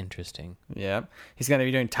 that'll be interesting. Yeah. He's going to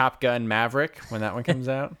be doing Top Gun Maverick when that one comes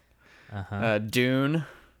out. Dune.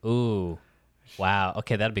 Ooh. Wow.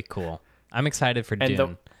 Okay, that'd be cool. I'm excited for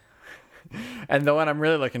Dune. And the one I'm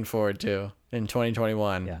really looking forward to in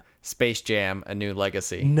 2021, Space Jam: A New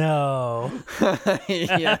Legacy. No.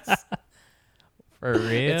 Yes. For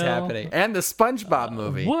real? It's happening. And the SpongeBob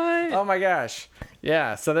movie. What? Oh my gosh.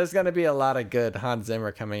 Yeah, so there's going to be a lot of good Hans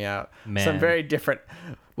Zimmer coming out. Man. Some very different.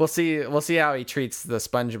 We'll see how he treats the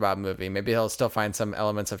SpongeBob movie. Maybe he'll still find some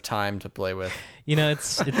elements of time to play with.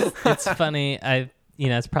 It's funny.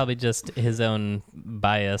 It's probably just his own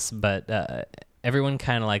bias, but everyone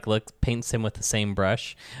kind of paints him with the same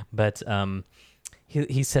brush. But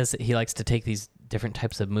he says that he likes to take these different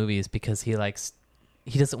types of movies because he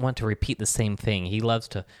doesn't want to repeat the same thing. He loves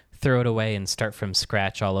to throw it away and start from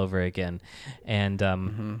scratch all over again. And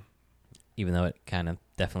even though it kind of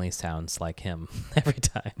definitely sounds like him every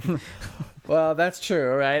time. Well, that's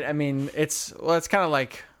true, right? I mean, it's kind of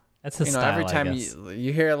like, that's his style, every time I guess.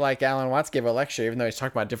 you hear like Alan Watts give a lecture, even though he's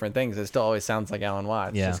talking about different things, it still always sounds like Alan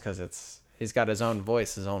Watts, just because he's got his own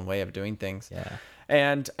voice, his own way of doing things. Yeah.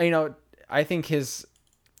 And I think it's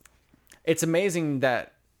amazing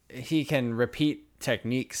that he can repeat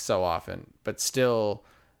techniques so often, but still,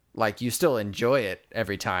 like, you still enjoy it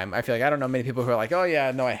every time. I feel like I don't know many people who are like, oh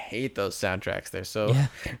yeah, no, I hate those soundtracks. They're so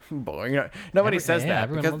boring. Nobody says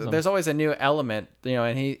that, because there's always a new element,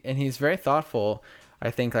 and he's very thoughtful.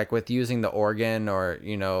 I think, like, with using the organ, or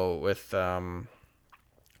with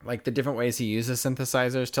like the different ways he uses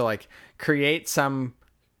synthesizers to like create some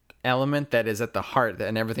element that is at the heart,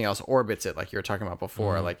 and everything else orbits it, like you were talking about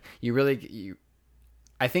before. Like,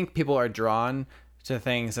 I think people are drawn to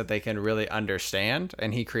things that they can really understand,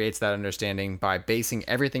 and he creates that understanding by basing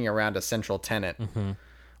everything around a central tenet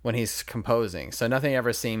when he's composing. So nothing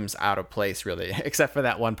ever seems out of place, really, except for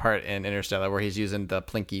that one part in Interstellar where he's using the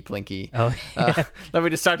plinky that we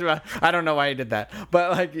just talked about. I don't know why he did that,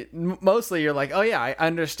 but like mostly you're like, oh yeah, I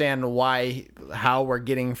understand how we're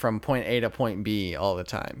getting from point A to point B all the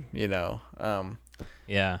time.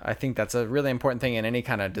 I think that's a really important thing in any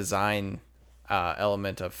kind of design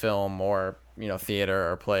element of film, or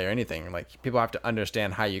theater or play or anything. Like, people have to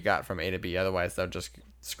understand how you got from A to B, otherwise they'll just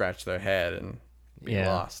scratch their head and be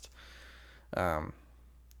lost.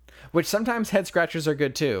 Which sometimes head scratchers are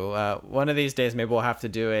good too. One of these days, maybe we'll have to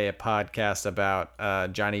do a podcast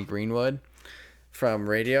about Johnny Greenwood from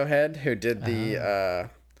Radiohead, who did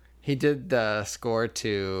he did the score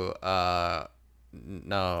to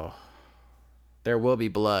There Will Be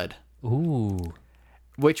Blood. Ooh.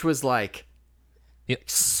 Which was like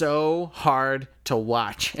so hard to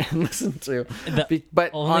watch and listen to,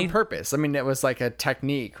 but on purpose. I mean, it was like a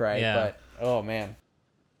technique, right? Yeah. But oh man,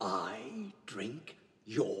 I drink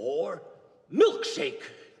your milkshake.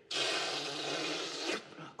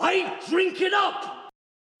 I drink it up.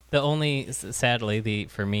 Sadly,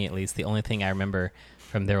 for me at least, the only thing I remember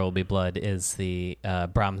from There Will Be Blood is the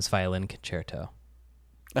Brahms violin concerto.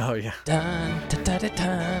 Oh yeah. Dun, dun, dun, dun,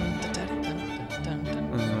 dun, dun, dun, dun, dun, dun.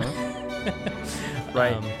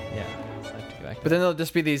 Right. But then there'll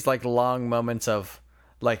just be these like long moments of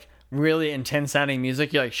like really intense sounding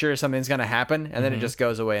music. You're like, sure, something's gonna happen, and then it just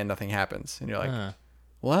goes away and nothing happens, and you're like,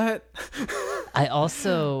 what? I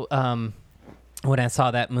also, when I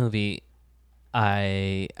saw that movie,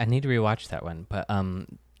 I need to rewatch that one, but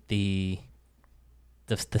the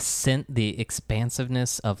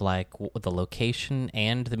expansiveness of like the location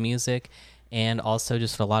and the music, and also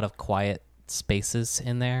just a lot of quiet spaces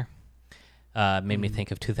in there, made me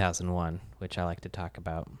think of 2001, which I like to talk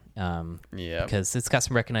about. Because it's got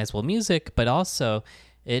some recognizable music, but also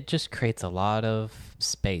it just creates a lot of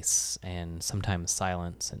space and sometimes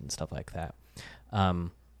silence and stuff like that.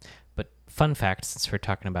 But fun fact, since we're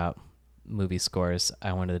talking about movie scores,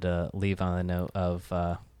 I wanted to leave on the note of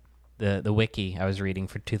the wiki I was reading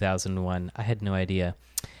for 2001. I had no idea.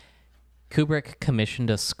 Kubrick commissioned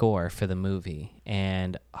a score for the movie,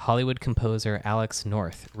 and Hollywood composer Alex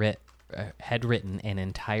North had written an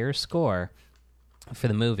entire score for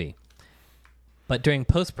the movie. But during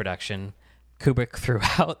post-production, Kubrick threw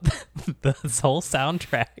out this whole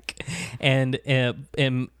soundtrack, and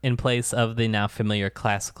in place of the now familiar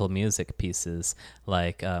classical music pieces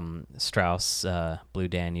like Strauss' Blue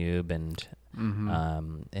Danube and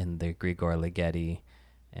the Grigor Ligeti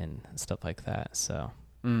and stuff like that. So,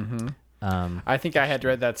 I think I had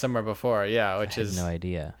read that somewhere before. Yeah, which I had no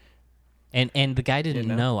idea, and the guy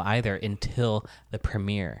didn't know either until the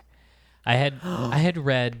premiere. I had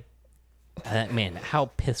read. Man, how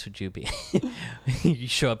pissed would you be? You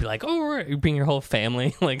show up, you're like, oh, you bring your whole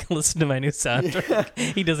family, like, listen to my new soundtrack.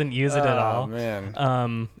 He doesn't use it at all.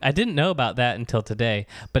 Man. I didn't know about that until today,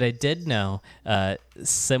 but I did know,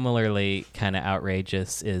 similarly kind of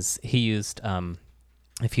outrageous is he used a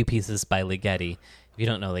few pieces by Ligeti. If you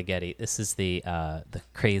don't know Ligeti, this is the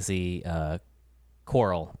crazy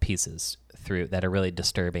choral pieces that are really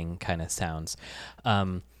disturbing kind of sounds.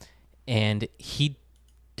 And he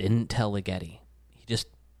didn't tell Ligeti. He just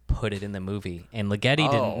put it in the movie, and Ligeti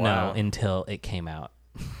didn't know until it came out.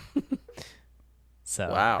 So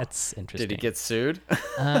that's interesting. Did he get sued?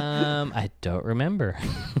 I don't remember.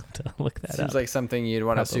 To look that up. Seems like something you'd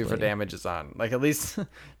want to sue for damages on, like at least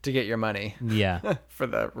to get your money. Yeah, for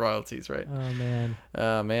the royalties, right?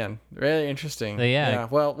 Oh man, really interesting. So, yeah.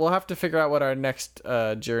 Well, we'll have to figure out what our next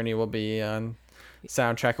journey will be on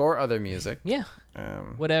soundtrack or other music. Yeah.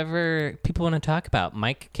 Whatever people want to talk about.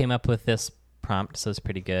 Mike came up with this prompt, so it's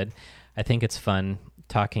pretty good. I think it's fun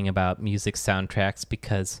talking about music soundtracks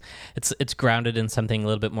because it's grounded in something a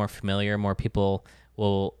little bit more familiar. More people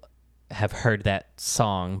will have heard that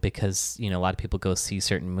song because, a lot of people go see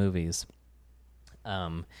certain movies.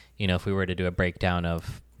 If we were to do a breakdown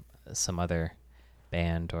of some other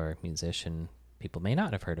band or musician, people may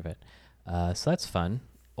not have heard of it. So that's fun.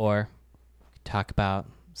 Or talk about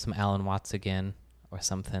some Alan Watts again or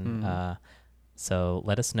something. So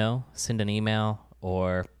let us know. Send an email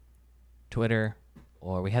or Twitter,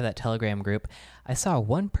 or we have that Telegram group. I saw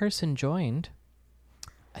one person joined.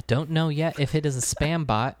 I don't know yet if it is a spam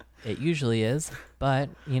bot. It usually is, but,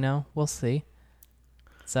 we'll see.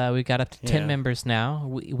 So we got up to 10 members now.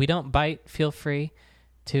 We don't bite. Feel free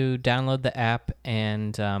to download the app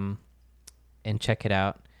and check it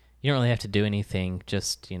out. You don't really have to do anything.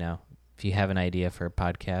 Just, if you have an idea for a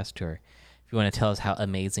podcast, or if you want to tell us how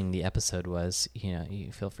amazing the episode was,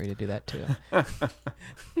 you feel free to do that too.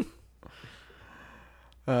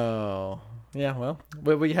 Oh, yeah. Well,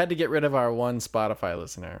 we had to get rid of our one Spotify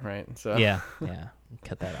listener, right? So yeah,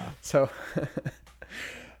 cut that off. So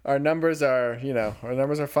our numbers are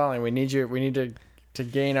falling. We need to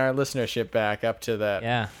gain our listenership back up to that.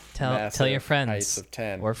 Yeah, tell your friends of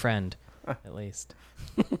 10 or friend at least.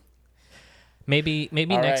 Maybe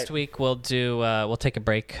next week we'll take a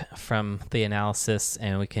break from the analysis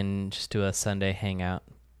and we can just do a Sunday hangout.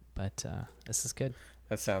 But this is good.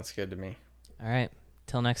 That sounds good to me. All right.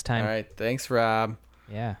 Till next time. All right. Thanks, Rob.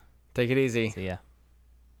 Yeah. Take it easy. See ya.